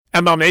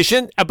ML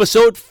Nation,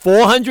 episode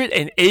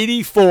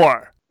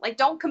 484. Like,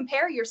 don't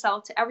compare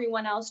yourself to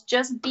everyone else.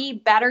 Just be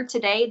better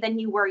today than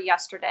you were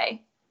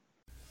yesterday.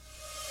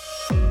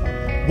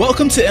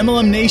 Welcome to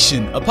MLM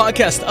Nation, a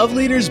podcast of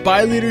leaders,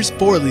 by leaders,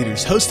 for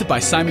leaders, hosted by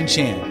Simon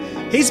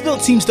Chan. He's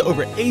built teams to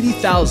over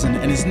 80,000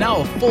 and is now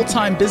a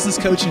full-time business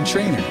coach and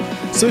trainer.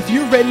 So if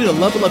you're ready to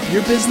level up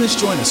your business,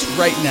 join us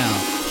right now.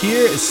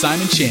 Here is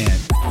Simon Chan.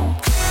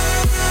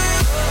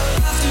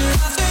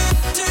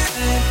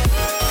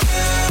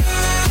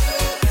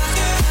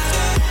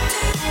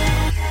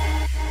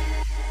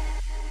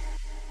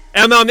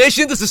 ML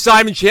Nation, this is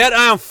Simon Chan.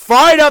 I am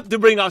fired up to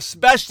bring our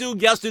special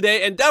guest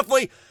today, and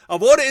definitely,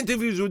 of all the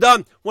interviews we've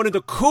done, one of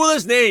the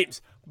coolest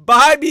names,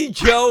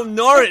 BobbiJo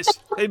Norris.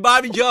 Hey,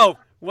 BobbiJo,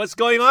 what's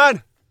going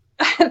on?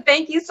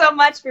 Thank you so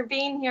much for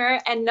being here,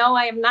 and no,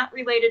 I am not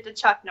related to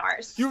Chuck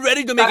Norris. You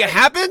ready to make it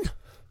happen?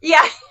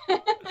 Yeah.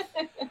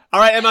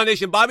 All right, ML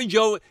Nation,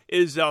 BobbiJo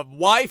is a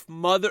wife,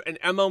 mother, and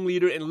MLM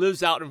leader and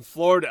lives out in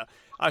Florida.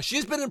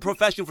 She's been in the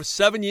profession for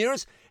 7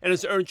 years and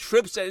has earned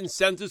trips and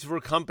incentives for her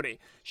company.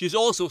 She's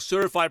also a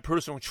certified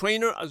personal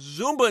trainer, a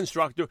Zumba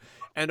instructor,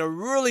 and a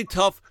really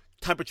tough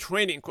type of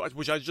training,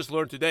 which I just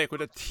learned today, called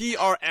a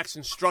TRX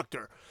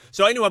instructor.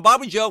 So anyway,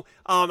 BobbiJo,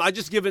 I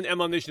just given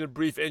ML Nation a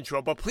brief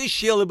intro, but please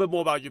share a little bit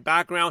more about your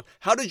background.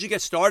 How did you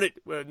get started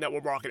with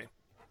network marketing?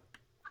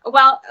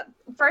 Well,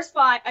 first of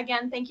all,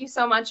 again, thank you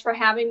so much for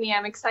having me.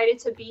 I'm excited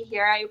to be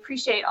here. I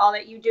appreciate all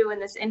that you do in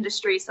this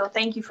industry, so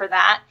thank you for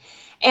that.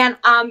 And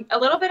a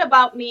little bit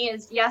about me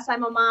is, yes,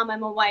 I'm a mom,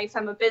 I'm a wife,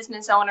 I'm a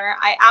business owner.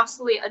 I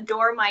absolutely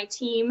adore my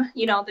team.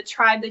 You know, the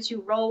tribe that you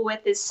roll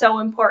with is so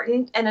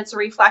important, and it's a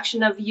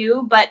reflection of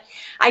you. But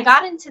I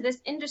got into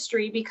this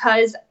industry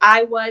because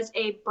I was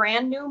a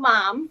brand new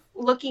mom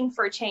looking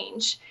for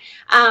change.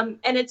 And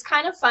it's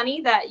kind of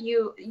funny that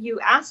you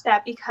asked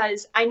that,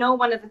 because I know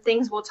one of the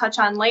things we'll touch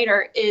on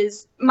later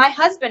is my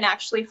husband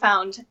actually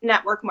found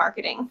network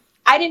marketing.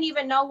 I didn't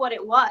even know what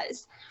it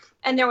was.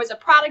 And there was a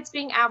product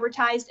being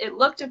advertised. It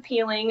looked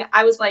appealing.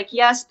 I was like,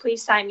 yes,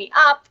 please sign me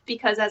up,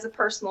 because as a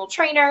personal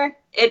trainer,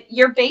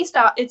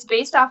 it's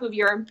based off of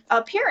your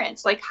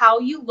appearance. Like, how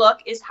you look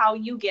is how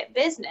you get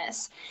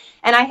business.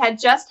 And I had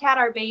just had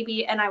our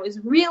baby, and I was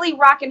really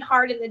rocking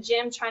hard in the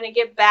gym trying to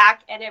get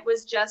back. And it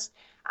was just,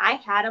 I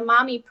had a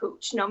mommy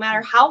pooch. No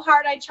matter how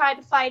hard I tried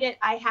to fight it,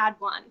 I had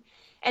one.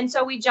 And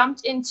so we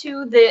jumped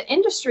into the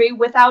industry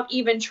without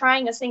even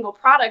trying a single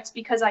product,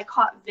 because I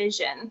caught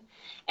vision.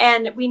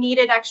 And we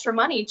needed extra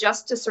money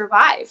just to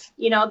survive.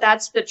 You know,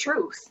 that's the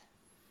truth.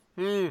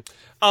 So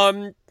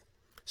how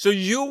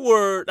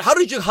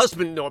did your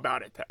husband know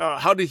about it?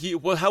 How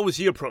was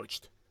he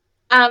approached?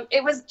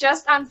 It was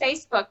just on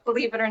Facebook,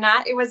 believe it or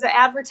not. It was an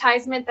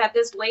advertisement that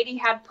this lady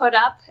had put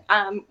up.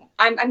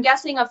 I'm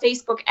guessing a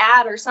Facebook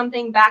ad or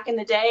something back in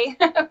the day,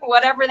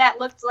 whatever that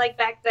looked like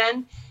back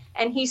then.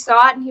 And he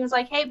saw it and he was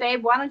like, hey,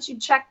 babe, why don't you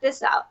check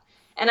this out?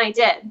 And I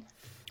did.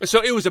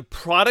 So it was a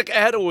product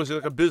ad, or was it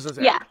like a business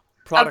ad? Yeah.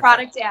 A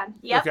product ad.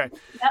 Yep. Okay.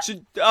 Yep.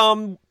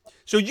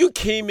 So you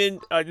came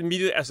in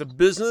immediately as a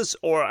business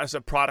or as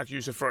a product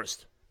user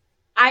first?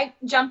 I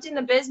jumped in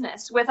the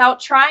business without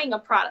trying a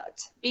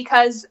product,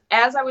 because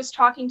as I was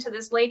talking to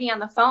this lady on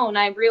the phone,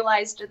 I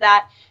realized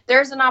that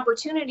there's an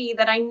opportunity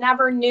that I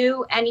never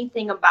knew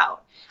anything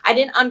about. I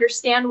didn't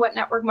understand what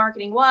network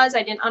marketing was.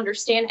 I didn't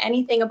understand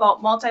anything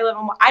about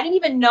multi-level. I didn't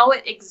even know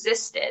it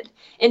existed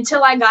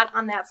until I got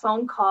on that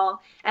phone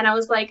call. And I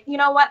was like, you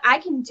know what? I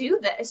can do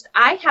this.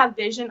 I have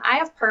vision. I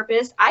have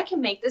purpose. I can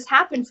make this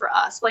happen for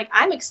us. Like,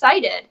 I'm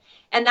excited.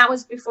 And that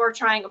was before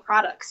trying a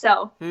product.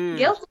 So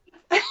guilty.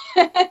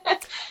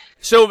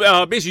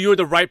 So basically, you were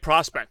the right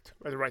prospect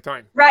at the right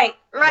time. Right.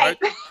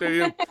 So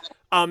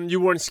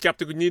you weren't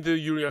skeptical. Neither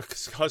you or your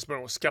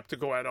husband were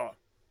skeptical at all.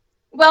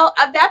 Well,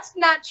 that's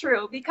not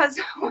true, because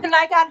when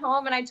I got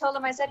home and I told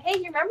him, I said, hey,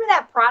 you remember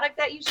that product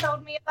that you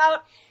showed me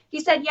about? He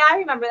said, yeah, I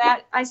remember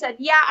that. I said,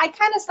 yeah, I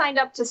kind of signed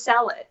up to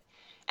sell it.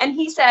 And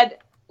he said,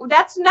 well,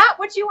 that's not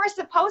what you were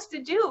supposed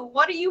to do.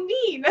 What do you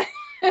mean?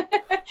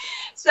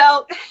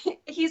 So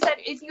he said,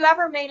 if you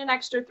ever made an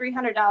extra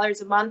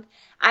 $300 a month,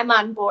 I'm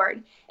on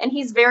board. And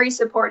he's very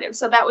supportive.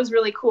 So that was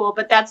really cool.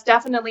 But that's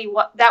definitely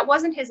that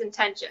wasn't his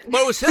intention.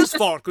 But it was his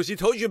fault, because he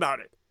told you about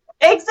it.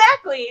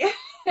 Exactly.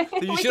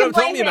 So you should have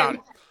told me about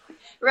it.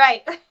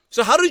 Right.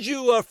 So how did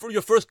you, for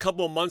your first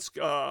couple of months,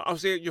 I would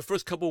say your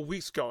first couple of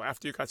weeks go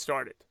after you got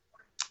started?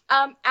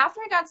 After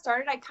I got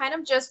started,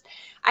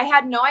 I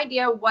had no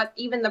idea what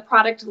even the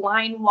product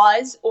line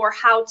was, or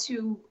how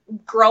to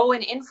grow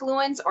an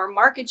influence or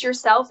market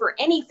yourself or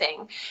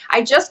anything.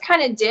 I just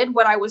kind of did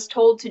what I was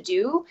told to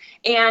do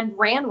and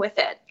ran with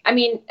it. I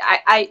mean,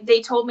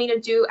 they told me to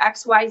do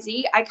X, Y,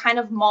 Z. I kind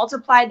of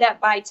multiplied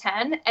that by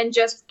 10 and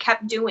just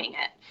kept doing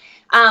it.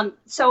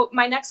 So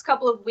my next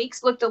couple of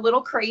weeks looked a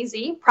little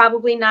crazy,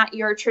 probably not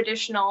your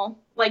traditional,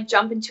 like,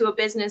 jump into a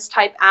business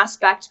type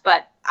aspect,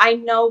 but I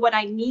know what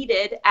I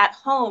needed at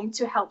home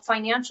to help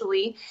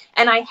financially,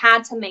 and I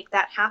had to make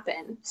that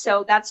happen.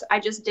 So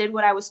I just did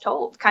what I was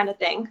told, kind of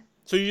thing.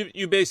 So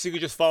you basically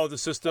just followed the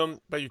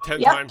system, but you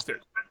 10 times did.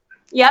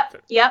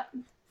 Yep.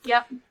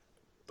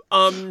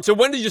 So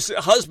when did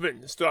your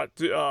husband start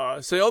to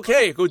say,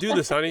 okay, go do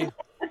this, honey?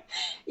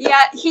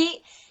 Yeah,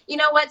 you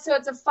know what? So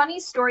it's a funny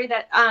story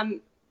that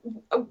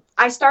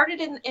I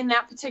started in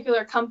that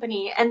particular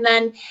company. And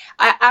then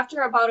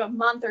after about a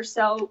month or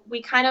so,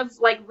 we kind of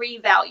like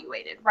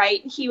reevaluated,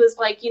 right? He was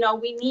like,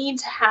 we need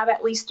to have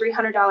at least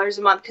 $300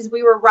 a month because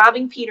we were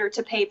robbing Peter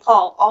to pay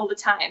Paul all the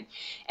time.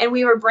 And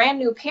we were brand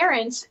new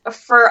parents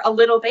for a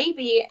little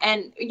baby.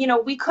 And,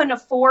 we couldn't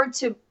afford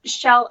to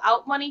shell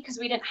out money because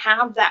we didn't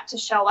have that to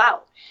shell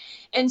out.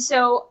 And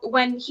so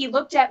when he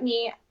looked at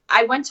me,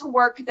 I went to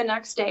work the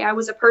next day. I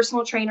was a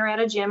personal trainer at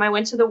a gym. I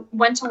went to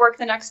work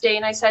the next day,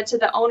 and I said to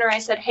the owner, I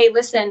said, hey,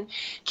 listen,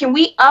 can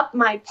we up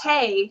my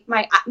pay,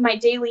 my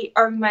daily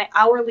or my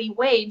hourly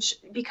wage?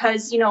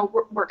 Because,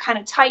 we're kind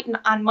of tight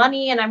on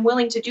money and I'm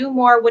willing to do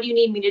more. What do you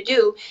need me to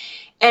do?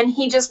 And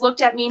he just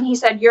looked at me and he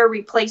said, you're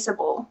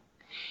replaceable.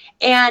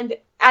 And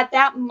at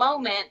that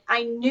moment,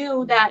 I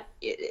knew that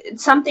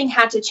something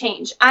had to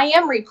change. I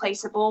am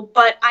replaceable,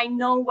 but I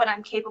know what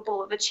I'm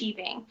capable of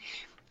achieving.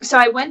 So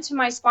I went to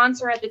my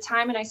sponsor at the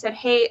time and I said,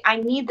 hey, I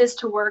need this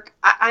to work.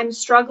 I'm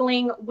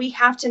struggling. We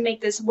have to make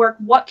this work.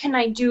 What can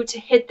I do to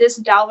hit this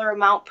dollar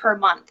amount per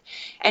month?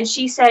 And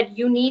she said,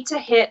 you need to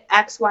hit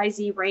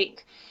XYZ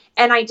rank.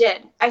 And I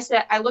did.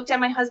 I looked at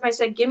my husband. I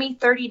said, give me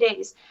 30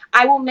 days.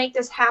 I will make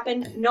this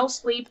happen. No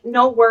sleep,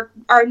 no work,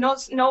 or no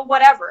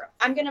whatever.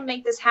 I'm going to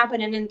make this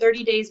happen. And in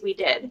 30 days we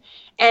did.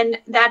 And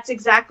that's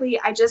exactly,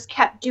 I just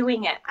kept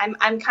doing it.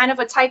 I'm kind of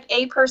a type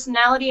A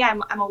personality.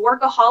 I'm a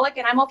workaholic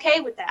and I'm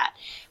okay with that.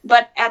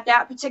 But at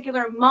that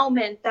particular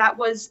moment, that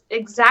was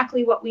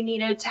exactly what we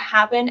needed to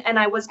happen. And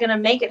I was going to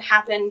make it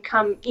happen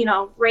come,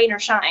 rain or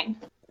shine.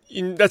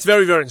 That's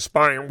very, very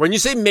inspiring. When you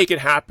say make it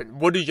happen,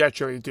 what did you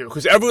actually do?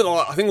 Because I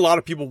think a lot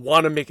of people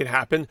want to make it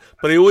happen,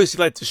 but they always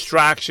let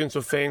distractions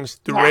or things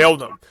derail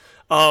them.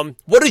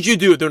 What did you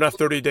do during that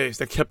 30 days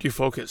that kept you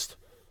focused?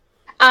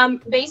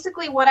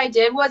 Basically, what I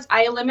did was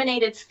I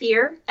eliminated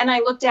fear and I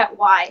looked at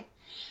why.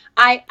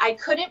 I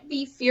couldn't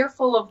be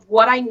fearful of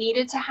what I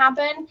needed to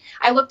happen.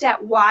 I looked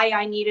at why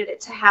I needed it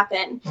to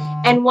happen.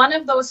 And one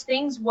of those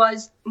things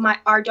was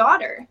our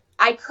daughter.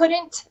 I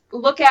couldn't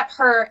look at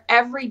her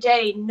every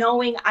day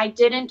knowing I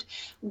didn't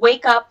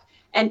wake up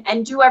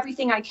and do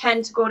everything I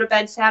can to go to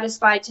bed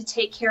satisfied to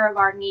take care of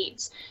our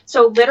needs.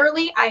 So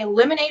literally, I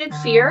eliminated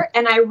fear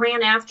and I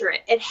ran after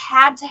it. It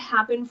had to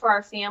happen for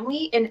our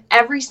family in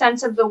every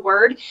sense of the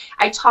word.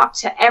 I talked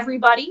to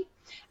everybody.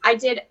 I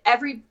did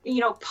every,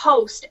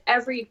 post,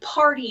 every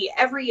party,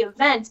 every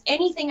event,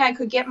 anything I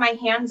could get my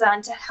hands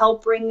on to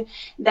help bring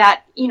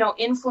that,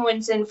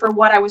 influence in for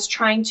what I was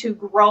trying to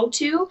grow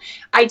to.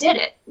 I did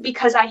it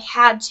because I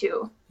had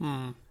to.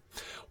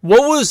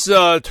 What was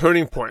a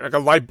turning point, like a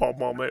light bulb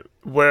moment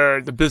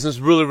where the business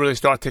really, really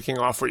started taking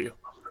off for you?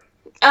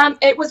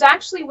 It was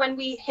actually when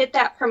we hit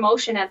that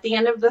promotion at the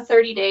end of the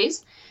 30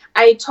 days.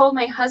 I told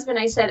my husband,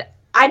 I said,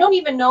 I don't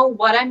even know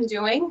what I'm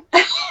doing.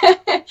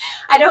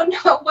 I don't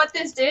know what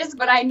this is,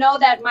 but I know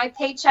that my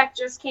paycheck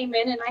just came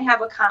in and I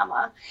have a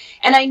comma.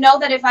 And I know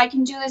that if I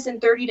can do this in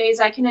 30 days,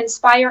 I can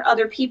inspire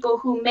other people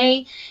who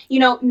may,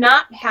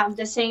 not have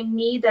the same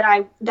need that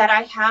I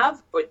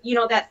have,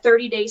 that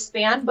 30-day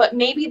span, but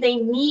maybe they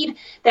need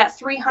that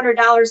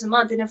 $300 a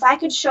month. And if I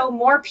could show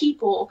more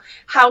people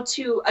how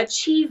to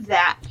achieve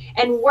that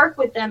and work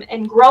with them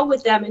and grow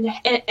with them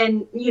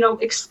and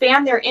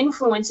expand their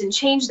influence and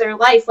change their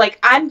life, like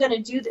I'm going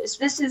to do this.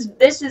 This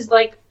is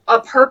like a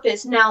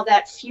purpose now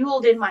that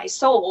fueled in my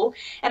soul,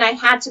 and I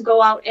had to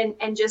go out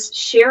and just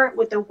share it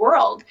with the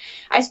world.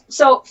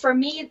 So for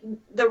me,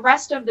 the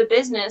rest of the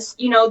business,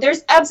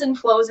 there's ebbs and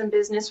flows in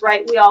business,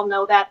 right? We all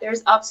know that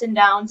there's ups and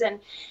downs, and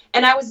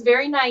I was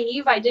very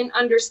naive. I didn't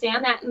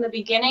understand that in the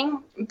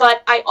beginning,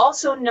 but I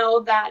also know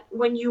that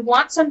when you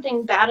want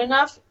something bad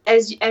enough,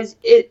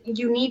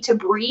 you need to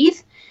breathe,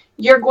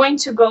 you're going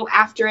to go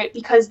after it,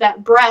 because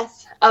that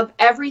breath of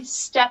every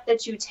step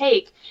that you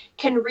take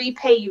can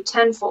repay you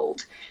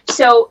tenfold.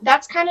 So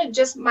that's kind of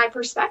just my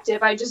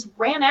perspective. I just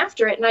ran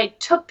after it, and I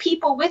took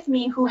people with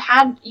me who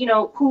had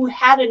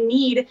a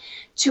need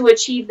to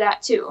achieve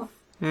that too.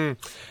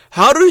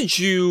 How do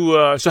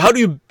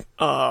you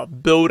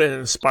build and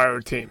inspire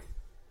a team?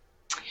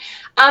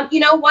 You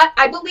know what?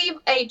 I believe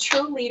a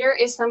true leader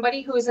is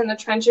somebody who is in the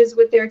trenches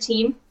with their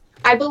team.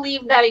 I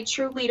believe that a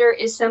true leader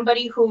is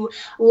somebody who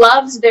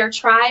loves their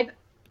tribe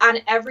on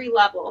every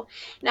level.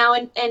 Now,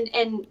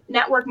 in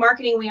network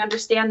marketing, we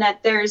understand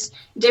that there's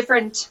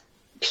different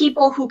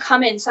people who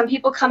come in. Some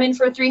people come in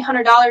for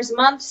 $300 a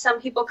month.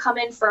 Some people come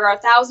in for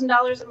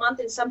 $1,000 a month,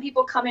 and some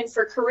people come in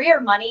for career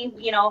money,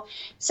 $7,000,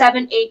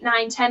 $8,000,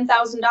 $9,000,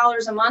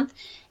 $10,000 a month.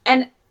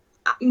 And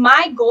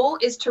my goal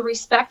is to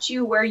respect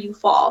you where you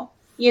fall.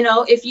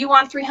 If you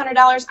want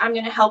 $300, I'm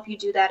going to help you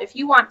do that. If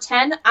you want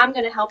 10, I'm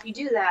going to help you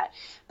do that.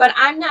 But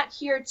I'm not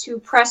here to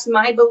press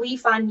my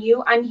belief on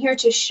you. I'm here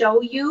to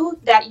show you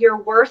that you're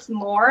worth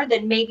more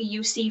than maybe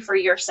you see for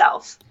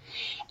yourself.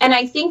 And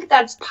I think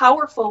that's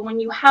powerful when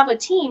you have a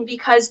team,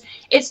 because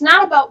it's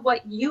not about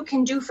what you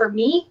can do for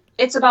me.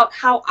 It's about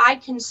how I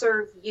can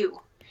serve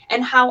you.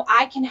 and how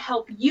I can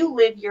help you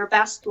live your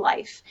best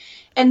life.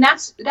 And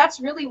that's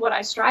really what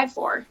I strive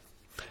for.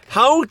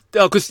 How,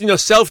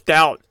 because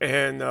self-doubt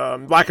and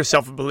lack of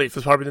self-belief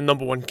is probably the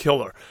number one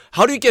killer.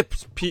 How do you get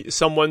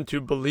someone to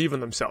believe in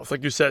themselves,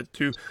 like you said,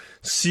 to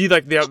see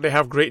like they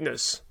have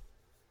greatness?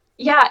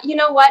 Yeah, you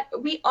know what?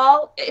 We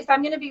all, if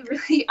I'm going to be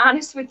really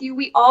honest with you,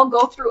 we all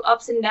go through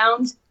ups and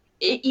downs,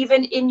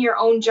 even in your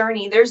own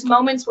journey. There's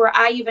moments where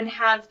I even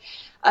have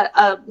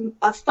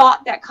a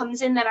thought that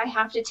comes in that I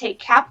have to take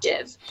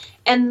captive.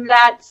 And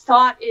that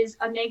thought is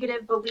a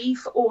negative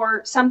belief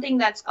or something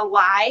that's a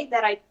lie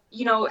that I,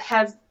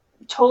 have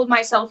told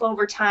myself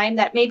over time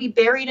that maybe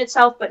buried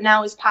itself, but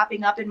now is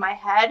popping up in my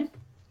head.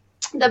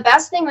 The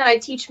best thing that I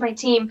teach my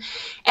team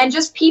and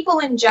just people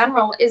in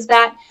general is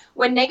that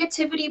when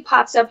negativity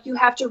pops up, you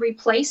have to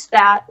replace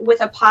that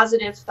with a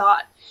positive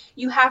thought.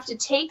 You have to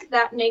take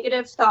that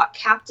negative thought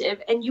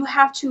captive and you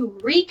have to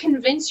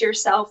reconvince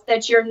yourself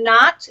that you're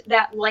not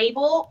that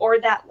label or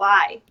that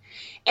lie.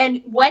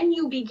 And when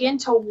you begin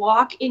to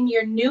walk in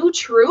your new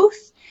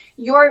truth,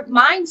 your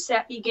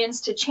mindset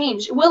begins to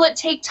change. Will it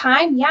take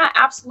time? Yeah,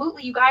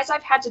 absolutely. You guys,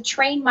 I've had to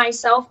train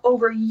myself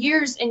over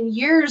years and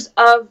years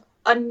of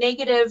a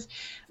negative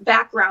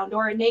background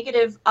or a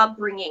negative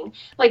upbringing.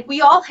 Like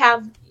we all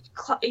have,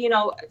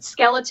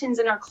 skeletons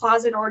in our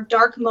closet or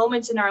dark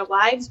moments in our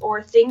lives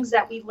or things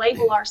that we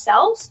label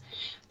ourselves.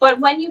 But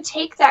when you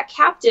take that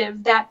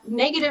captive, that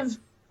negative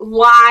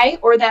lie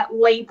or that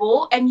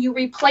label, and you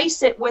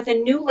replace it with a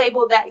new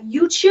label that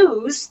you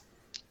choose,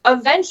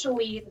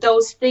 eventually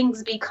those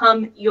things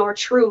become your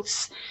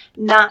truths,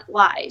 not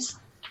lies.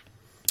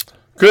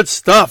 Good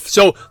stuff.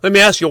 So let me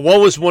ask you, what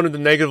was one of the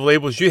negative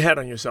labels you had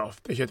on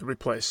yourself that you had to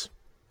replace?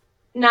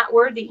 Not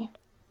worthy,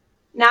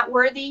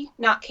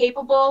 not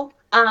capable.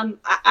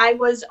 I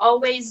was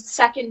always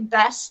second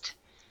best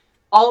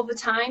all the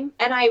time.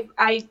 And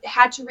I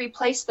had to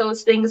replace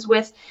those things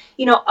with,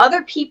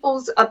 other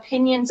people's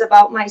opinions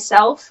about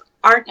myself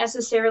aren't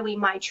necessarily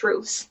my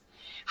truths.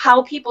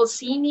 How people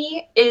see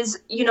me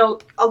is,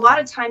 a lot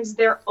of times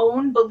their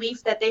own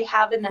belief that they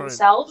have in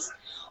themselves. Right.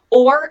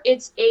 Or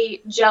it's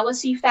a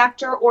jealousy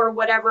factor or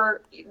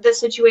whatever the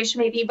situation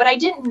may be. But I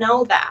didn't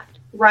know that,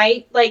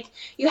 right? Like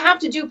you have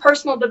to do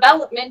personal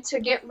development to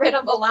get rid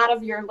of a lot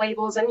of your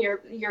labels and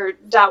your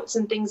doubts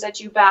and things that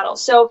you battle.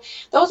 So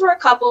those were a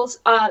couple,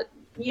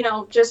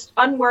 just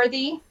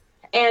unworthy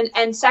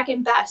and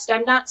second best.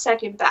 I'm not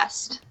second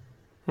best.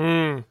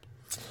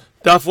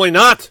 Definitely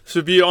not.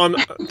 To be on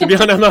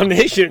MLM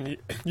Nation,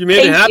 you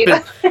made it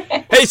happen.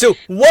 Hey, so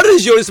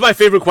this is my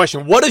favorite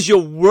question. What is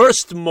your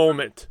worst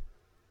moment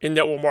in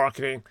network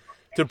marketing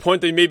to the point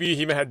that maybe you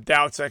even had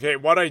doubts like, hey,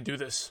 why did I do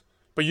this?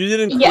 But you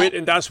didn't quit,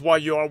 and that's why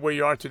you are where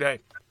you are today.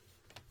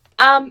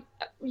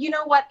 You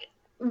know what?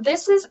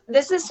 This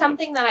is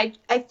something that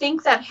I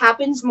think that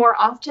happens more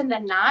often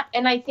than not,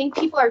 and I think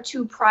people are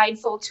too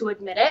prideful to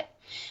admit it.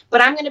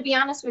 But I'm going to be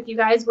honest with you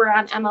guys. We're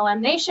on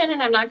MLM Nation,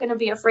 and I'm not going to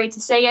be afraid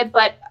to say it,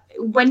 but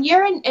when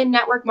you're in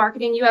network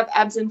marketing, you have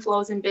ebbs and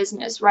flows in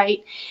business,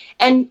 right?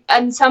 And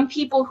some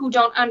people who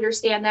don't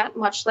understand that,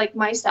 much like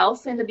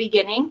myself in the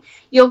beginning,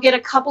 you'll get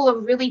a couple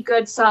of really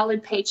good,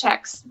 solid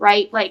paychecks,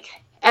 right? Like,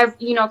 a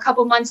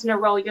couple months in a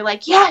row, you're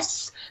like,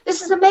 yes,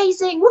 this is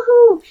amazing,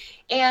 woohoo!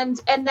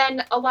 And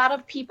then a lot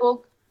of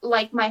people,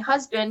 like my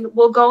husband,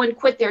 will go and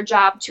quit their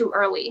job too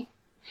early.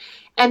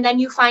 And then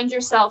you find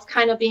yourself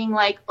kind of being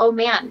like, oh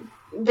man,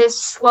 this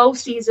slow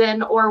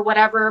season or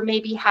whatever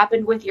maybe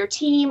happened with your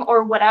team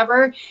or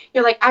whatever,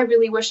 you're like, I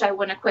really wish I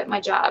wouldn't have quit my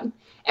job.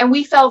 And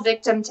we fell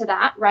victim to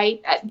that,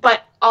 right?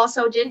 But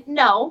also didn't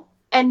know.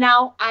 And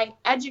now I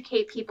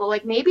educate people,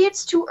 like maybe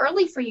it's too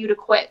early for you to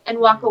quit and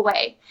walk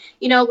away,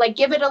 like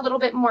give it a little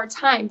bit more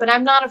time. But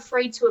I'm not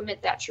afraid to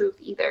admit that truth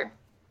either.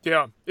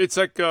 Yeah, it's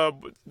like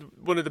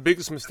one of the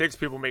biggest mistakes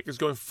people make is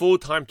going full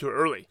time too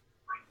early.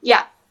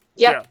 Yeah.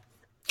 Yep. Yeah,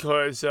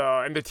 because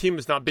and the team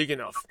is not big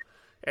enough.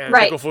 And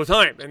right. They go full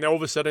time. And all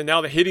of a sudden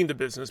now they're hitting the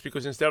business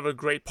because instead of a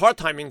great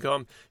part-time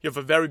income, you have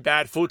a very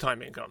bad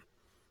full-time income.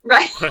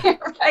 Right.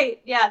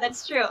 Right. Yeah,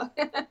 that's true.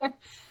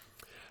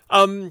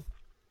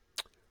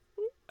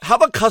 How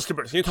about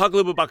customers? Can you talk a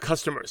little bit about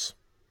customers?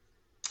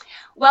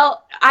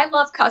 Well, I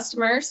love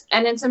customers,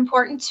 and it's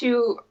important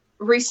to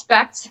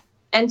respect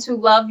and to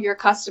love your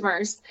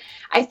customers.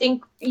 I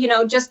think,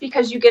 just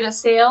because you get a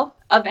sale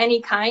of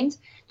any kind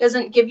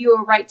doesn't give you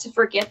a right to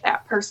forget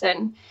that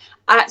person.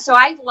 So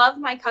I love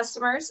my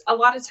customers. A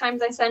lot of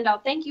times I send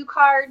out thank you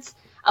cards.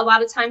 A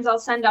lot of times I'll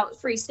send out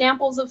free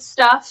samples of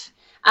stuff.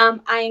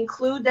 I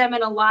include them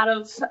in a lot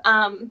of,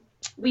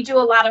 we do a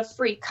lot of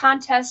free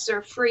contests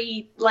or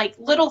free like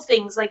little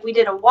things, like we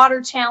did a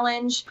water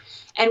challenge,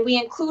 and we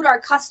include our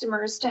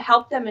customers to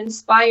help them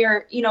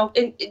inspire,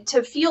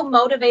 to feel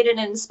motivated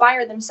and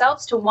inspire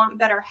themselves to want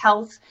better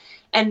health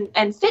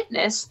and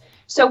fitness.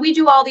 So we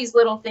do all these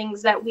little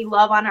things that we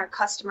love on our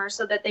customers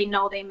so that they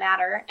know they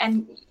matter.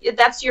 And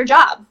that's your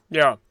job.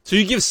 Yeah. So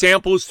you give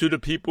samples to the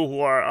people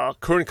who are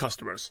current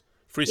customers,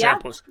 free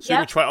samples, so you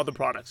can try other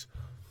products.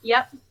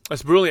 Yep.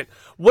 That's brilliant.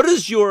 What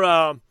is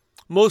your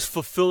most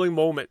fulfilling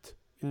moment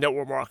in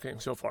network marketing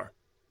so far?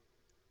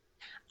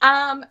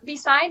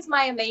 Besides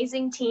my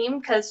amazing team,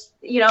 because,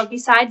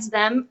 besides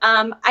them,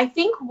 I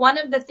think one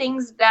of the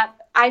things that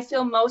I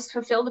feel most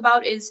fulfilled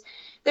about is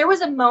there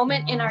was a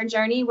moment in our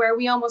journey where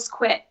we almost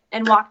quit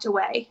and walked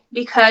away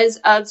because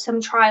of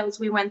some trials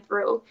we went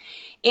through.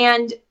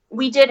 And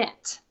we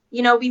didn't.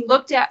 We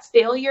looked at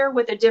failure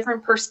with a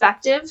different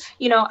perspective.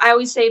 I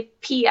always say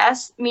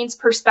PS means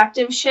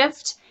perspective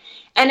shift.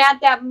 And at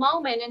that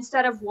moment,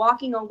 instead of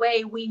walking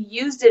away, we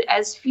used it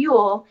as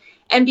fuel.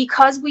 And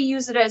because we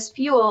used it as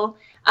fuel,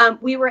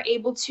 we were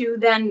able to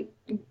then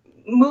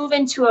move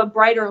into a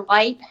brighter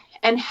light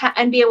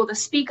and be able to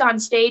speak on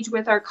stage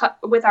with our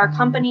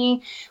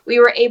company. We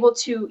were able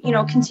to,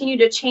 continue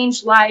to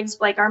change lives,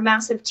 like our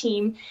massive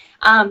team.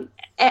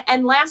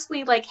 And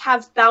lastly, like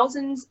have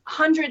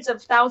hundreds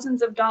of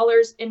thousands of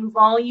dollars in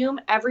volume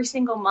every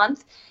single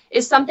month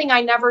is something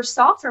I never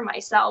saw for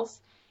myself.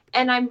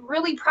 And I'm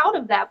really proud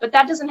of that. But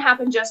that doesn't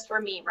happen just for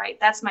me, right?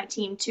 That's my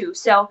team too.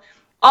 So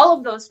all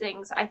of those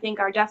things, I think,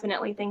 are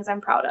definitely things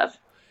I'm proud of.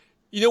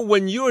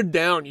 When you were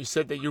down, you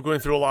said that you're going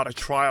through a lot of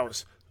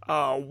trials.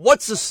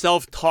 What's the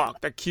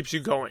self-talk that keeps you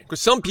going?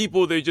 Because some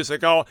people, they just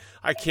like, oh,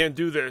 I can't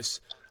do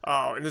this.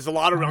 And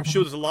I'm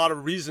sure there's a lot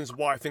of reasons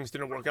why things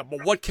didn't work out.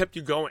 But what kept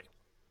you going?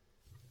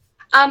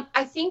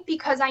 I think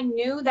because I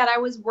knew that I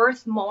was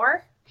worth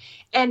more.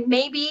 And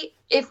maybe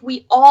if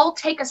we all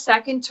take a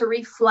second to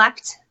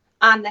reflect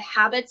on the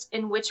habits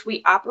in which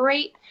we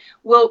operate,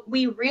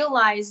 we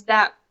realize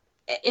that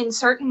in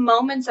certain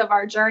moments of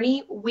our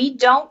journey, we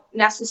don't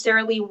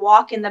necessarily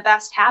walk in the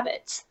best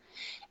habits.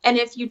 And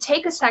if you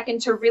take a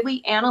second to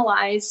really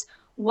analyze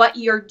what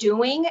you're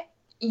doing,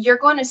 you're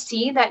going to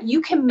see that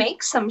you can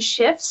make some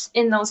shifts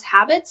in those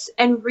habits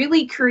and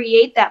really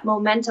create that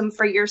momentum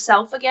for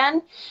yourself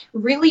again,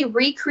 really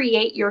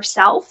recreate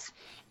yourself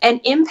and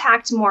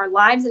impact more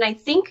lives. And I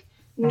think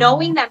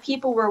knowing that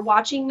people were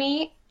watching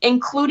me,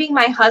 including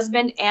my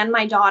husband and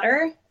my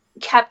daughter,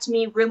 kept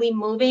me really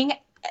moving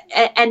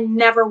and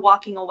never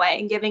walking away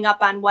and giving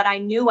up on what I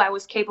knew I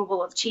was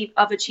capable of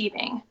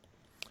achieving.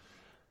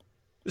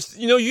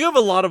 You have a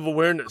lot of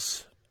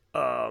awareness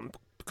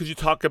because you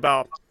talk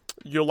about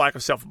your lack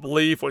of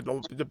self-belief or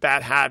the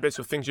bad habits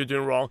or things you're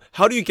doing wrong.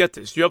 How do you get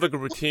this? Do you have like a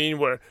routine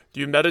where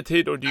do you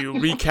meditate or do you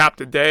recap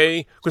the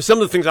day? Because some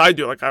of the things I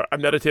do, like I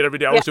meditate every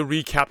day. I also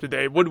recap the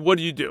day. What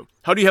do you do?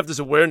 How do you have this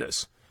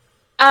awareness?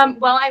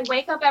 Well, I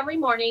wake up every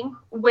morning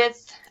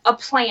with a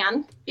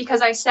plan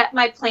because I set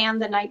my plan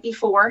the night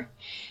before.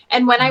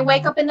 And when I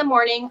wake up in the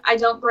morning, I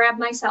don't grab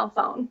my cell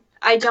phone.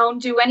 I don't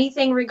do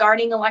anything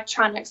regarding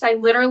electronics. I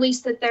literally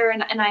sit there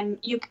and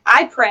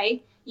I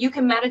pray. You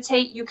can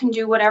meditate. You can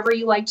do whatever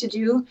you like to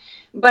do.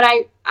 But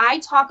I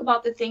talk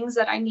about the things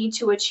that I need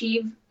to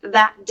achieve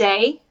that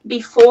day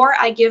before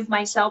I give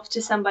myself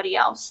to somebody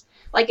else,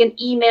 like an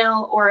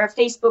email or a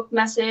Facebook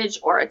message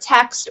or a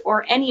text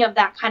or any of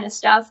that kind of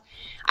stuff.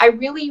 I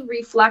really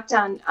reflect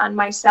on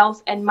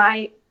myself and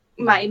my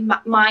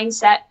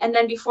mindset. And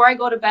then before I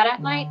go to bed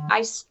at night,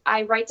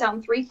 I write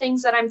down 3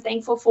 things that I'm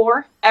thankful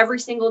for every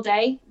single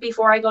day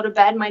before I go to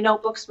bed. My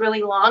notebook's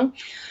really long.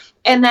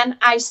 And then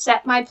I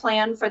set my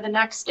plan for the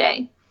next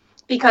day,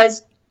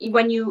 because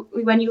when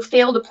you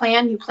fail to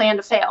plan, you plan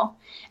to fail.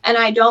 And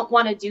I don't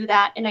want to do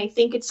that. And I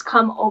think it's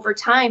come over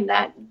time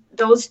that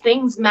those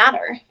things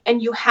matter,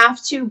 and you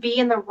have to be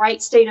in the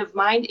right state of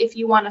mind if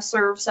you want to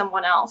serve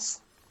someone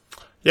else.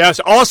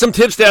 Yes, awesome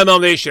tips there,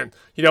 ML Nation.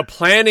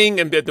 Planning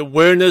and the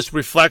awareness,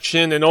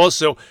 reflection, and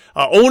also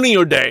owning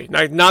your day,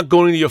 like not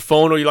going to your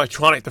phone or your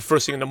electronic the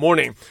first thing in the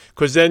morning,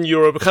 because then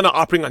you're kind of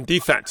operating on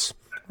defense,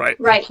 right?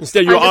 Right.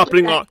 Instead, you're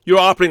operating on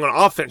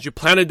offense. You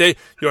plan a day,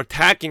 you're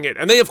attacking it,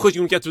 and then of course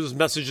you can get to those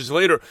messages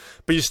later,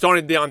 but you're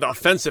starting the day on the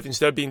offensive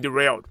instead of being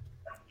derailed.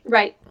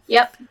 Right.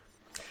 Yep.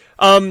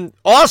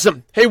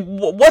 Awesome. Hey,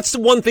 what's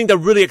the one thing that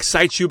really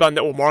excites you about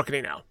network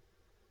marketing now?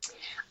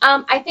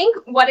 I think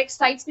what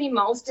excites me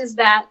most is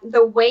that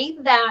the way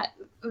that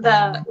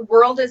the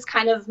world is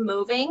kind of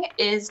moving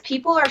is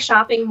people are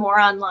shopping more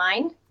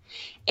online.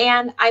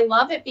 And I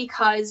love it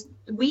because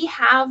we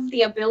have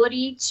the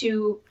ability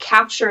to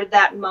capture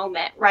that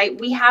moment, right?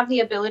 We have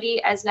the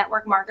ability as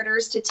network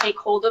marketers to take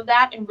hold of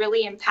that and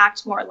really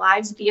impact more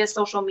lives via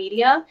social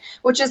media,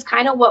 which is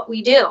kind of what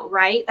we do,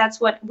 right? That's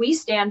what we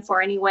stand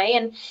for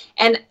anyway.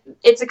 And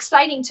it's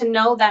exciting to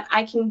know that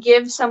I can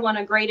give someone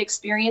a great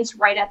experience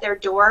right at their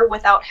door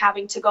without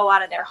having to go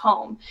out of their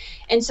home.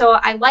 And so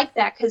I like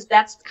that because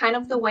that's kind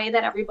of the way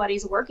that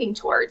everybody's working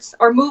towards,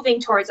 or moving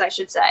towards, I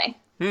should say.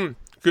 Good.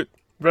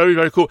 Very,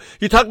 very cool.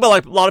 You talk about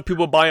like a lot of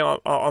people buying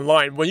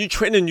online. When you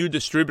train a new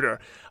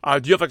distributor,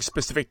 do you have like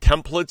specific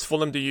templates for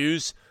them to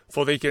use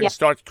so they can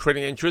start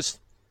creating interest?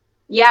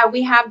 Yeah,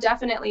 we have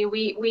definitely.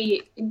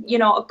 We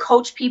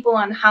coach people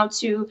on how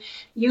to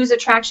use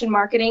attraction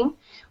marketing.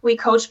 We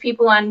coach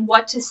people on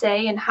what to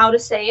say and how to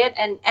say it.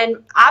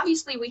 And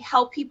obviously we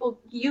help people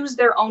use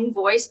their own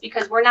voice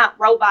because we're not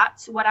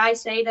robots. What I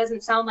say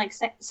doesn't sound like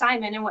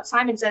Simon, and what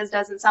Simon says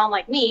doesn't sound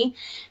like me.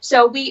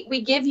 So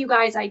we give you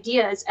guys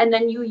ideas, and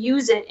then you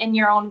use it in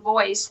your own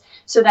voice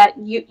so that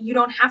you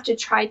don't have to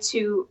try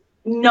to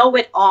know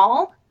it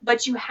all.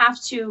 but you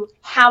have to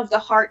have the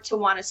heart to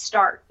want to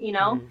start, you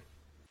know?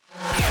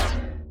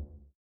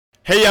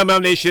 Hey,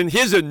 MM Nation,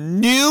 here's a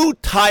new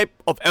type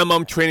of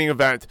MM training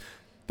event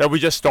that we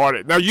just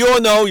started. Now, you all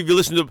know, if you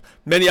listen to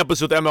many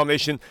episodes of MM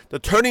Nation, the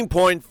turning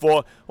point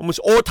for almost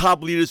all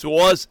top leaders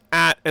was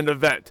at an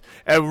event.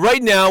 And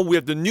right now, we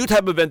have the new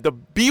type of event, the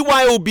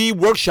BYOB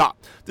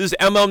Workshop. This is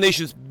MM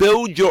Nation's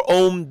Build Your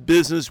Own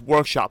Business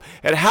Workshop.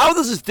 And how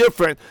this is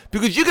different,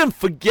 because you can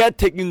forget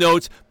taking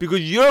notes,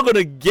 because you're going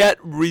to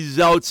get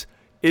results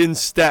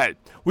instead.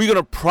 We're going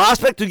to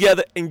prospect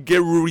together and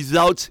get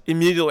results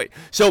immediately.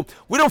 So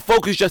we don't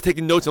focus just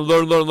taking notes and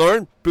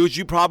learn, because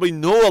you probably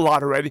know a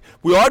lot already.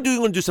 We are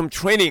going to do some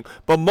training,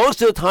 but most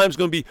of the time it's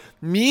going to be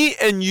me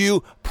and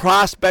you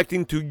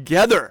prospecting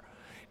together.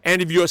 And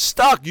if you're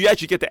stuck, you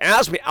actually get to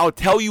ask me. I'll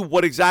tell you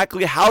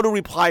how to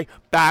reply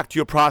back to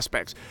your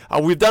prospects.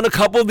 We've done a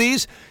couple of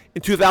these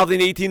in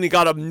 2018 and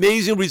got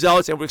amazing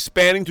results, and we're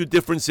expanding to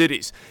different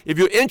cities. If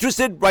you're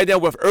interested, right now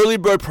with early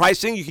bird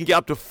pricing, you can get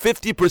up to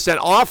 50%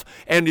 off.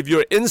 And if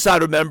you're an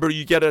insider member,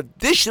 you get an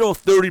additional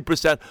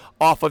 30%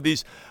 off of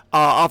these,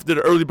 after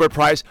the early bird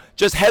price.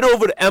 Just head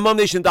over to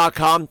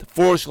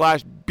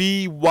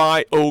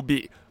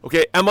mmnation.com/BYOB.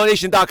 Okay,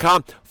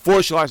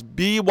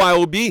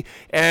 mmnation.com/BYOB.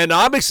 And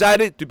I'm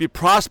excited to be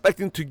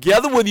prospecting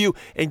together with you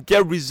and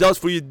get results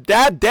for you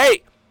that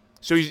day.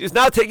 So it's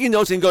not taking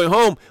notes and going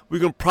home. We're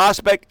going to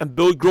prospect and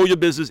grow your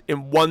business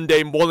in one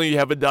day more than you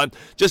haven't done.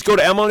 Just go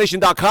to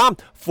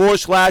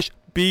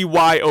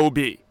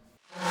mmnation.com/BYOB.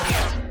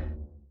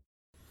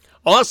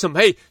 Awesome.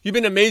 Hey, you've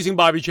been amazing,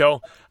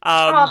 BobbiJo.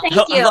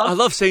 Thank you. I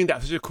love saying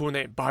that. It's a cool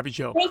name,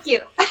 BobbiJo. Thank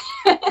you.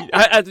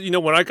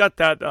 When I got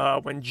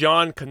that, when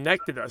John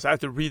connected us, I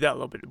had to read that a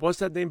little bit. What's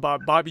that name,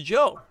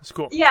 BobbiJo? It's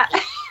cool. Yeah.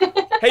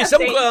 Hey, as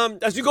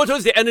we go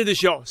towards the end of the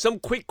show, some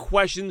quick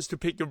questions to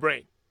pick your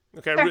brain.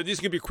 Okay, sure. These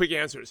could be quick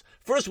answers.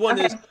 First one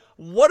is,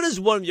 what is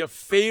one of your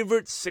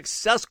favorite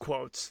success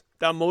quotes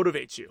that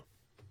motivates you?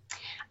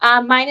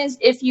 Mine is,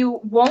 if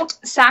you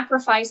won't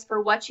sacrifice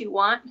for what you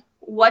want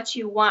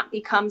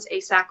becomes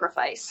a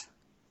sacrifice.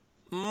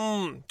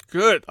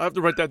 Good. I have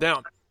to write that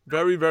down.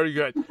 Very, very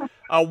good.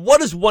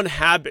 What is one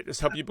habit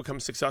that's helped you become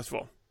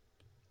successful?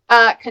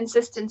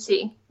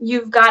 Consistency.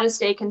 You've got to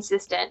stay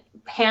consistent,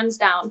 hands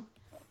down.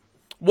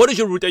 What is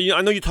your routine?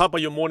 I know you talk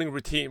about your morning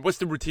routine. What's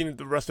the routine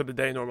the rest of the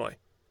day normally?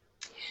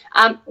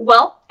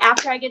 Well,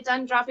 after I get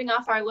done dropping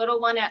off our little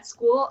one at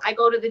school, I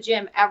go to the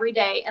gym every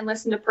day and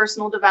listen to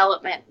personal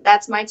development.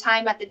 That's my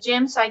time at the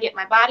gym, so I get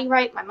my body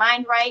right, my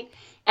mind right,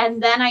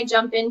 and then I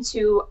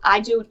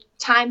do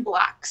time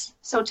blocks.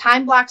 So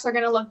time blocks are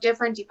going to look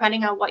different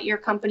depending on what your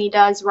company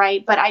does,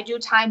 right? But I do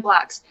time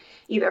blocks,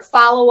 either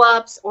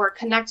follow-ups or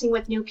connecting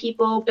with new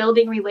people,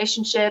 building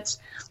relationships,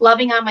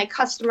 loving on my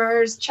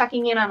customers,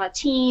 checking in on a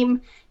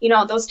team. You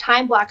know, those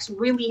time blocks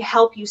really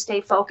help you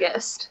stay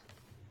focused.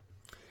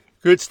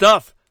 Good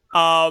stuff.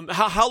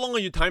 How long are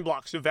your time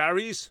blocks? It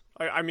varies.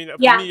 For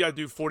me, I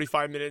do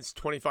 45 minutes,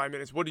 25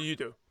 minutes. What do you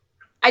do?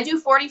 I do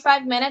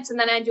 45 minutes, and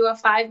then I do a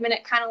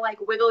 5-minute kind of like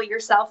wiggle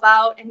yourself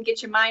out and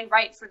get your mind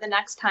right for the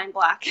next time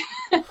block.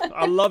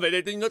 I love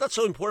it. That's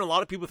so important. A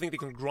lot of people think they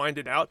can grind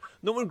it out.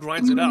 No one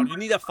grinds it out. You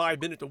need that 5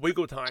 minute to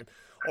wiggle time,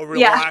 or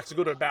relax,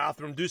 go to the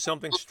bathroom, do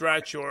something,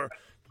 stretch or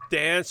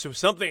dance or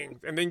something,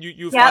 and then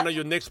you find out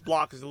your next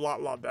block is a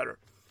lot better.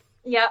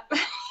 Yep.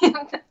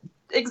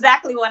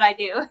 Exactly what I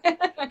do.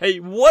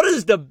 Hey, what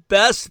is the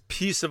best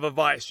piece of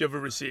advice you ever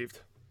received?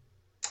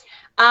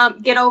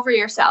 Get over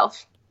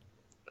yourself.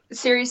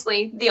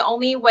 Seriously, the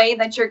only way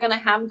that you're going to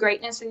have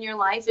greatness in your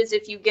life is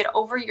if you get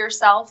over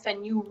yourself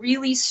and you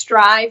really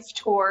strive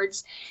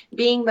towards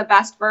being the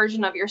best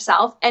version of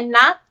yourself and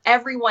not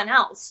everyone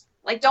else.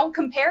 Like, don't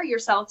compare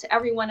yourself to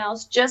everyone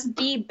else. Just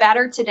be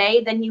better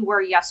today than you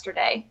were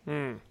yesterday.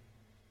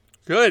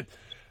 Good.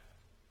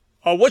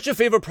 What's your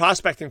favorite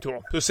prospecting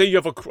tool? So say you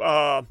have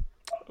a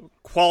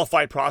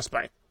qualified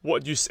prospect.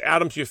 What, do you add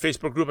them to your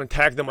Facebook group and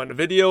tag them on the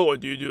video, or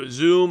do you do a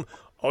Zoom,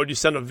 or do you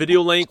send a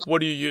video link?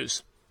 What do you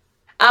use?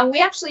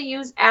 We actually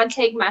use add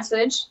tag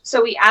message.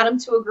 So we add them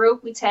to a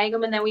group, we tag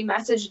them, and then we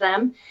message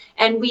them.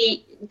 And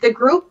the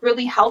group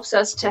really helps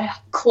us to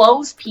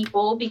close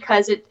people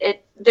because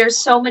there's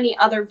so many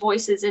other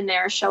voices in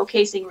there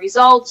showcasing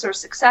results or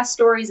success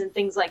stories and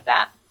things like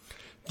that.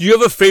 Do you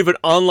have a favorite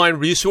online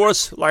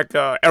resource like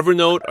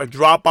Evernote or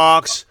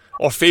Dropbox,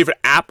 or favorite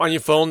app on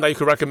your phone that you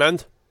could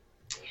recommend?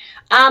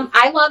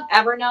 I love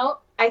Evernote.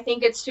 I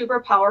think it's super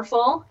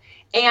powerful.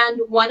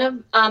 And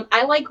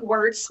I like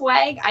Word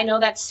Swag. I know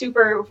that's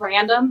super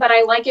random, but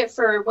I like it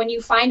for when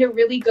you find a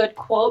really good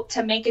quote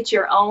to make it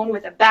your own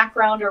with a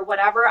background or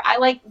whatever. I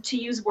like to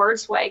use Word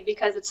Swag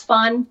because it's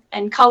fun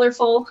and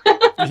colorful.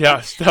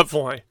 Yes,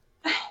 definitely.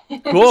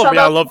 Cool. So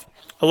I love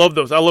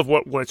those. I love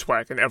Word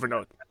Swag and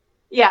Evernote.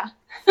 Yeah.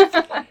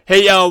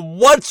 Hey,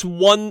 what's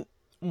one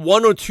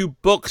or two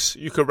books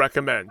you could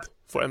recommend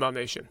for MM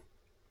Nation?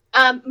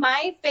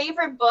 My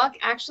favorite book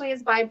actually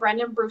is by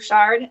Brendan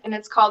Burchard, and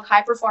it's called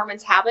High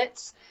Performance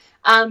Habits.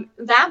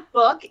 That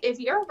book, if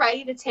you're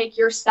ready to take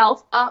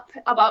yourself up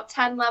about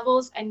 10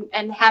 levels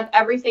and have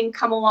everything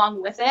come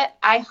along with it,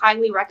 I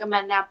highly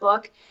recommend that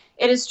book.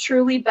 It has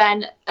truly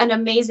been an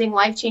amazing,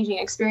 life-changing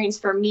experience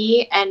for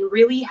me and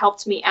really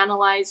helped me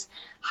analyze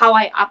how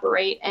I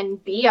operate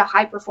and be a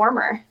high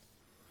performer.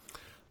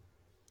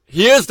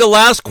 Here's the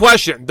last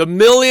question, the $1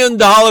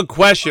 million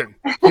question.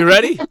 You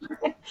ready?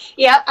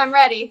 Yep, I'm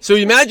ready. So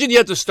imagine you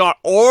had to start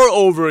all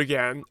over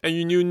again, and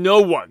you knew no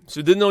one.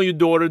 So you didn't know your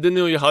daughter, didn't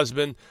know your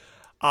husband,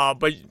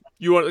 but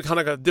you were kind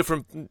of like a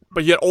different,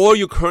 but yet all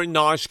your current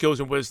knowledge, skills,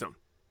 and wisdom.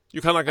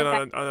 You're kind of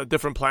like on a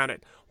different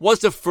planet.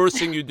 What's the first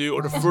thing you do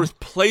or the first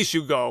place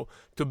you go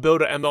to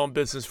build an MLM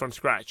business from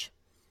scratch?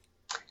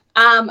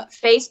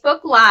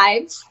 Facebook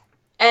Lives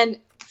and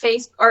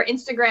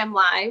Instagram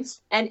Lives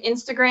and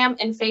Instagram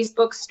and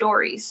Facebook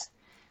Stories.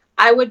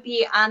 I would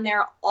be on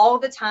there all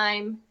the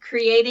time,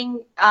 creating,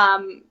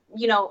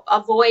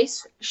 a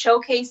voice,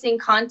 showcasing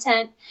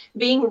content,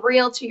 being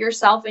real to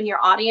yourself and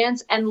your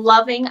audience, and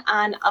loving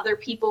on other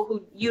people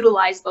who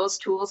utilize those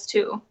tools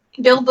to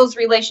build those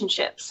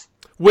relationships.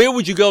 Where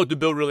would you go to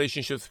build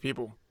relationships with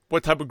people?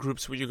 What type of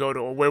groups would you go to,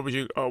 or where would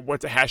you?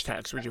 What the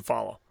hashtags would you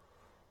follow?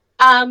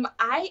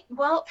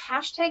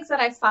 Hashtags that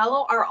I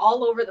follow are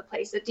all over the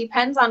place. It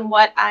depends on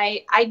what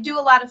I do.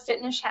 A lot of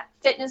fitness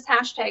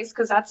hashtags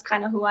because that's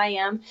kind of who I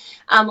am.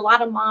 A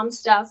lot of mom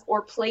stuff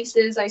or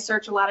places. I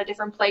search a lot of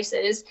different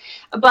places.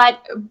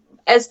 But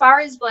as far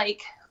as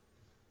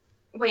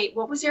wait,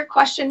 what was your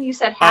question? You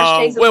said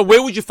hashtags.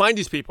 Where would you find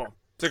these people?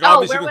 Where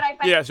would I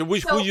find? Yeah. So who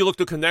do you look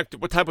to connect?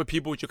 What type of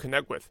people would you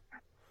connect with?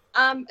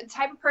 The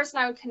type of person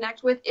I would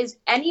connect with is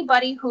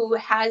anybody who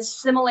has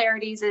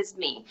similarities as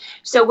me.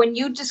 So when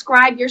you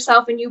describe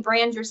yourself and you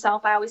brand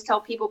yourself, I always tell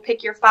people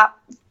pick your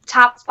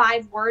top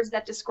 5 words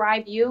that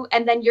describe you,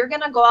 and then you're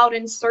going to go out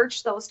and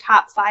search those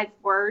top 5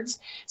 words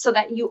so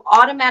that you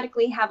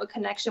automatically have a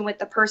connection with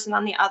the person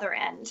on the other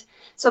end.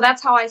 So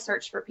that's how I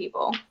search for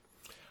people.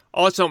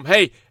 Awesome.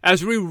 Hey,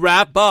 as we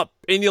wrap up,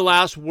 any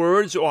last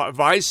words or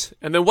advice?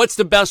 And then what's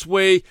the best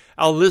way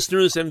our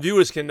listeners and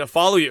viewers can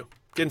follow you,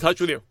 get in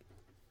touch with you?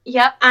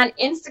 Yep. On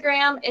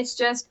Instagram, it's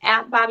just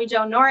at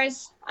BobbiJo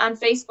Norris. On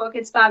Facebook,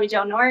 it's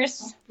BobbiJo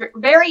Norris.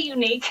 Very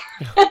unique.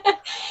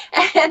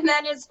 And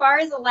then as far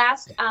as the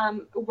last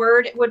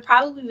word, it would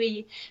probably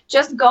be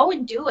just go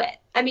and do it.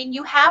 I mean,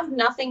 you have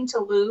nothing to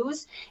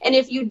lose. And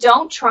if you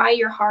don't try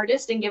your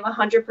hardest and give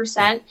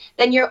 100%,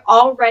 then you're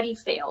already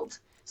failed.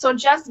 So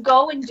just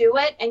go and do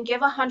it and give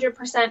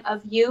 100%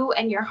 of you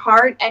and your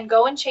heart and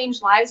go and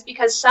change lives,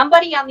 because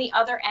somebody on the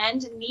other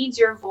end needs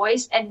your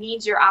voice and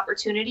needs your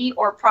opportunity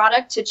or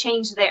product to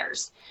change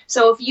theirs.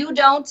 So if you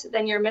don't,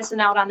 then you're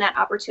missing out on that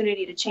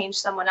opportunity to change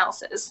someone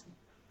else's.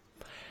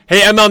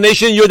 Hey, ML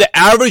Nation, you're the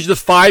average of the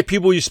 5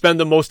 people you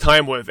spend the most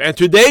time with. And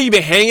today you've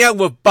been hanging out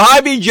with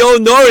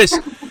BobbiJo Norris.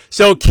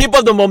 So keep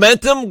up the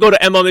momentum. Go to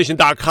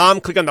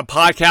MLNation.com, click on the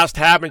podcast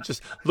tab, and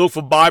just look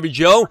for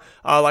BobbiJo.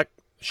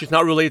 She's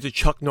not related to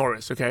Chuck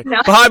Norris, okay? No.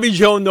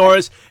 BobbiJo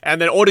Norris, and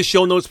then all the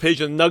show notes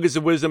page and Nuggets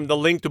of Wisdom, the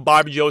link to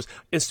BobbiJo's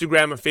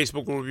Instagram and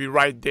Facebook will be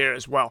right there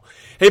as well.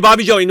 Hey,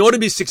 BobbiJo, in order to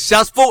be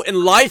successful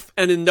in life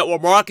and in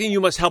network marketing,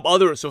 you must help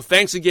others. So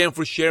thanks again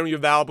for sharing your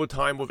valuable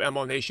time with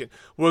ML Nation.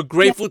 We're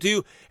grateful to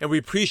you, and we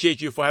appreciate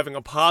you for having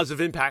a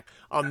positive impact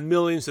on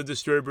millions of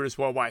distributors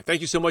worldwide. Thank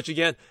you so much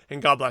again,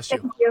 and God bless you.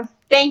 Thank you.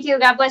 Thank you.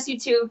 God bless you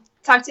too.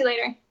 Talk to you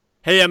later.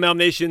 Hey, ML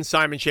Nation,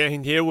 Simon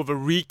Shanahan here with a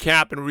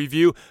recap and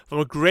review from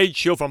a great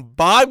show from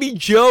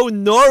BobbiJo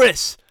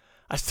Norris.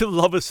 I still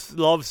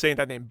love saying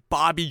that name,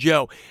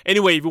 BobbiJo.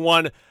 Anyway, if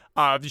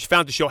you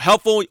found the show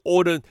helpful,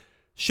 all the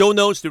show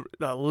notes,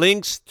 the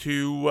links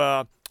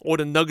to all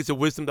the nuggets of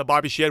wisdom that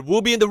Bobby shared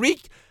will be in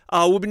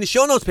the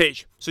show notes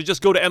page. So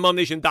just go to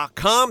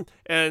MLNation.com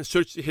and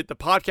hit the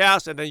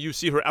podcast, and then you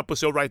see her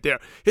episode right there.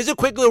 Here's a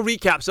quick little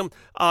recap.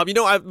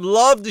 I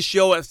loved the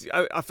show.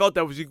 I felt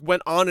that it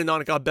went on and on.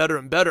 It got better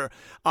and better.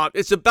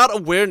 It's about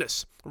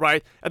awareness,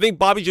 right? I think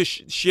Bobby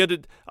just shared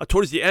it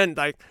towards the end.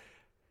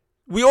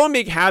 We all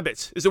make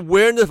habits. It's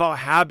awareness of our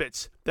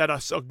habits that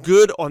are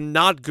good or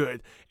not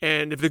good.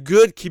 And if they're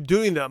good, keep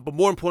doing them. But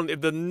more importantly,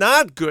 if they're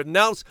not good,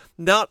 now it's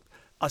not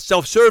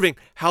self-serving,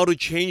 how to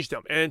change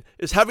them. And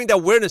it's having that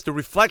awareness, the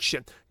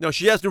reflection.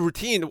 She has the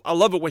routine. I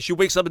love it. When she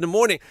wakes up in the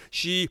morning,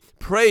 she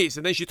prays,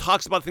 and then she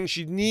talks about things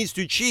she needs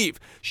to achieve.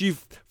 She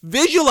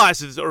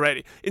visualizes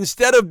already.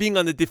 Instead of being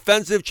on the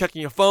defensive,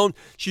 checking her phone,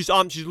 she's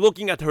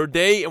looking at her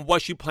day and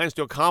what she plans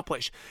to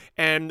accomplish.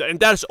 And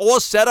that's all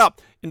set up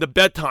in the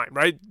bedtime,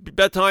 right?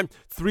 Bedtime,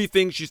 3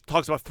 things. She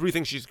talks about 3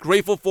 things she's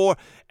grateful for,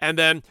 and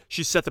then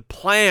she sets a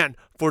plan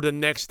for the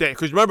next day.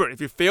 Because remember, if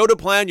you fail to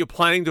plan, you're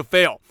planning to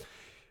fail.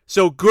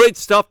 So great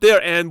stuff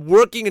there, and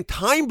working in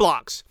time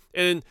blocks.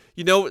 And,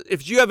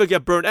 if you ever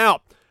get burnt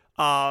out,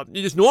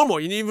 it's normal.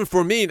 Even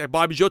for me, like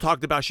BobbiJo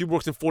talked about, she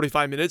works in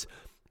 45 minutes.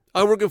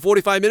 I work in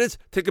 45 minutes,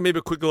 take maybe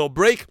a quick little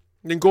break,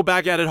 and then go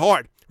back at it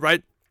hard,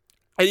 right?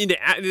 And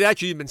there's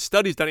actually been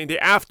studies done in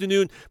the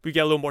afternoon. We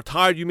get a little more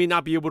tired. You may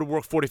not be able to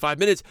work 45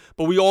 minutes,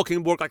 but we all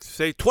can work, like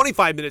say,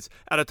 25 minutes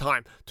at a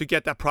time to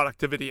get that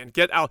productivity and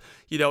get out,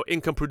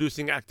 income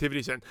producing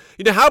activities in.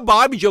 How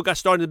BobbiJo got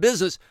started in the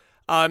business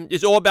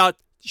is all about.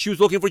 She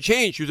was looking for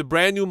change. She was a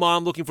brand new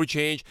mom looking for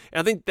change. And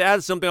I think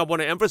that's something I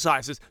want to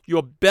emphasize is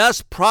your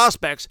best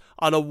prospects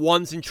are the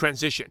ones in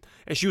transition.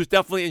 And she was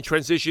definitely in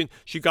transition.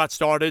 She got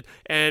started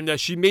and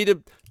she made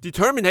it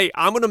determined, hey,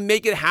 I'm going to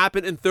make it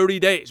happen in 30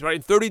 days, right?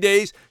 In 30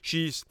 days,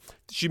 she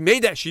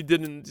made that. She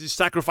didn't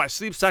sacrifice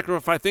sleep,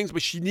 sacrifice things,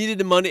 but she needed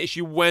the money and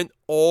she went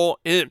all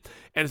in.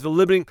 And it's the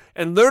living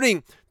and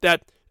learning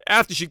that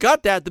after she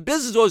got that, the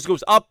business always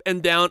goes up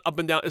and down, up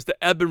and down. It's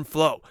the ebb and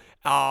flow.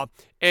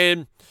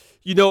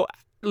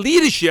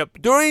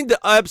 Leadership during the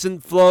ebbs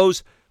and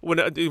flows, when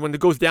it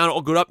goes down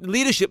or goes up,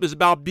 leadership is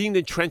about being in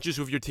the trenches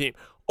with your team,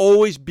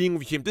 always being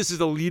with your team. This is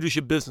a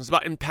leadership business,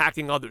 about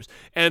impacting others.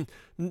 And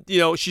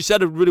she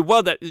said it really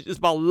well that it's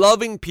about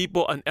loving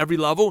people on every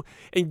level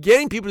and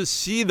getting people to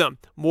see them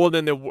more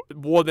than they're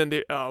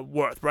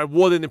worth, right?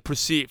 More than they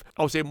perceive.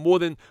 I would say more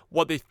than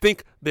what they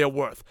think they're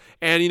worth.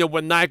 And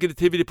when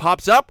negativity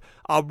pops up,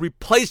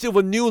 replace it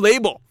with a new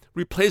label.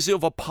 Replace it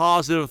with a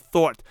positive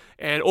thought.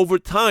 And over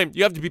time,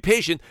 you have to be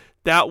patient.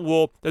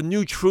 The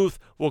new truth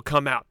will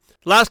come out.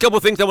 Last couple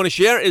of things I want to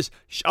share is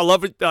I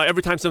love it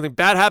every time something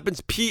bad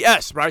happens.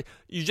 P.S. Right?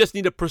 You just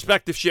need a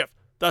perspective shift.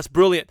 That's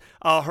brilliant.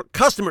 Her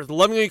customers,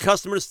 loving your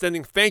customers,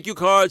 sending thank you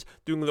cards,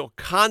 doing a little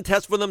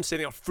contest for them,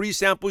 sending out free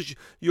samples to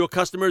your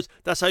customers.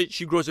 That's how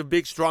she grows a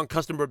big, strong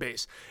customer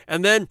base.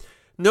 And then,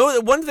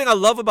 one thing I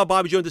love about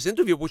BobbiJo in this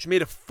interview, which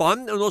made it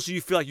fun, and also you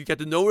feel like you get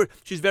to know her,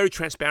 she's very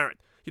transparent.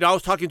 I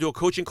was talking to a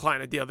coaching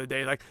client the other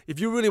day. Like, if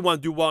you really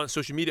want to do well on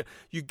social media,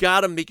 you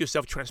got to make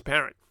yourself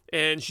transparent.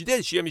 And she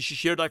did. She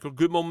shared like her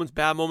good moments,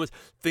 bad moments,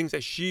 things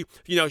that she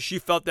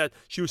felt that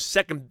she was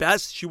second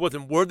best. She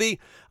wasn't worthy.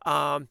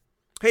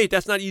 Hey,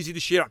 that's not easy to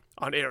share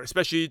on air,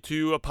 especially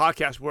to a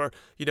podcast where,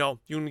 you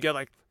can get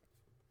like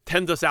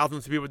tens of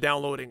thousands of people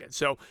downloading it.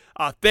 So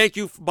thank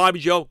you,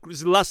 BobbiJo.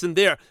 There's a lesson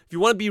there. If you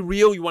want to be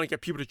real, you want to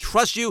get people to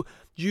trust you,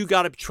 you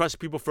got to trust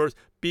people first.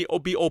 Be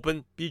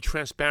open, be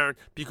transparent,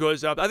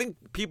 because I think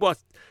people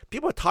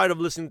are tired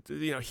of listening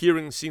to,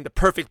 hearing, seeing the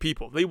perfect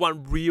people. They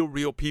want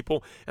real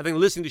people. I think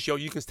listening to the show,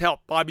 you can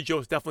tell BobbiJo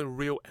is definitely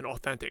real and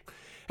authentic.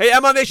 Hey,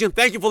 ML Nation,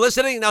 thank you for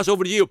listening. Now it's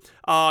over to you.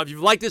 If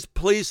you like this,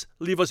 please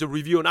leave us a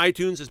review on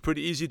iTunes. It's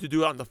pretty easy to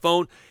do it on the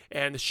phone,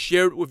 and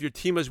share it with your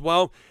team as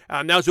well.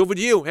 Now it's over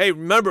to you. Hey,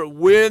 remember,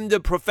 we're in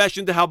the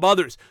profession to help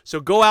others. So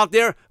go out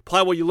there,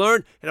 apply what you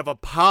learn, and have a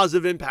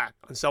positive impact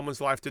on someone's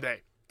life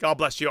today. God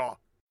bless you all.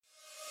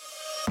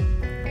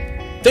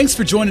 Thanks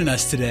for joining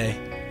us today.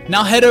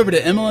 Now head over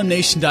to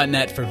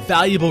MLMNation.net for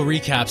valuable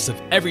recaps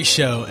of every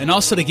show, and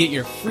also to get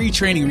your free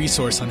training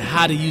resource on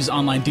how to use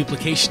online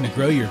duplication to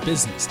grow your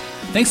business.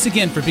 Thanks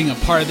again for being a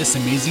part of this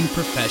amazing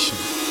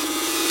profession.